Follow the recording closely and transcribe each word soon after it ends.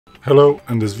Hello,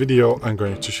 in this video I'm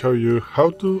going to show you how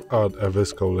to add a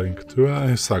VSCO link to an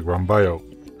Instagram bio.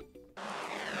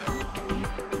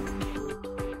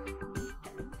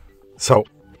 So,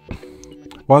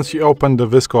 once you open the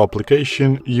VSCO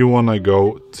application, you want to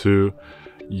go to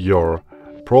your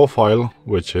profile,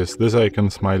 which is this icon,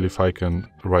 smiley icon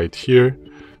right here.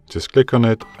 Just click on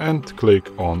it and click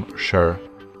on share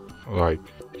right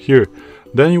here.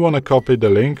 Then you want to copy the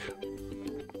link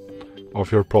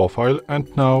of your profile,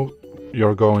 and now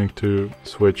you're going to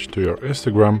switch to your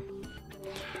Instagram.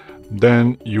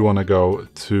 Then you want to go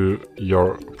to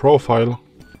your profile,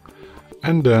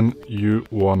 and then you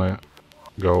want to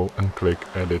go and click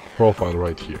edit profile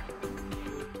right here.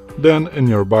 Then in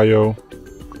your bio,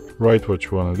 write what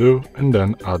you want to do and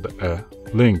then add a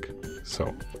link.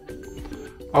 So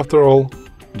after all,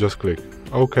 just click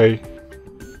OK.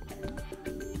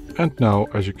 And now,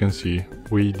 as you can see,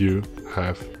 we do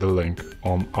have the link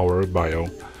on our bio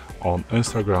on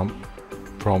Instagram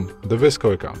from the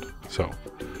VSCO account. So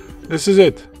this is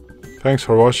it. Thanks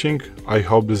for watching. I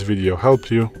hope this video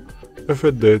helped you. If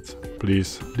it did,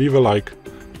 please leave a like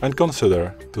and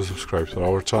consider to subscribe to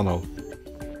our channel.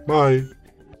 Bye!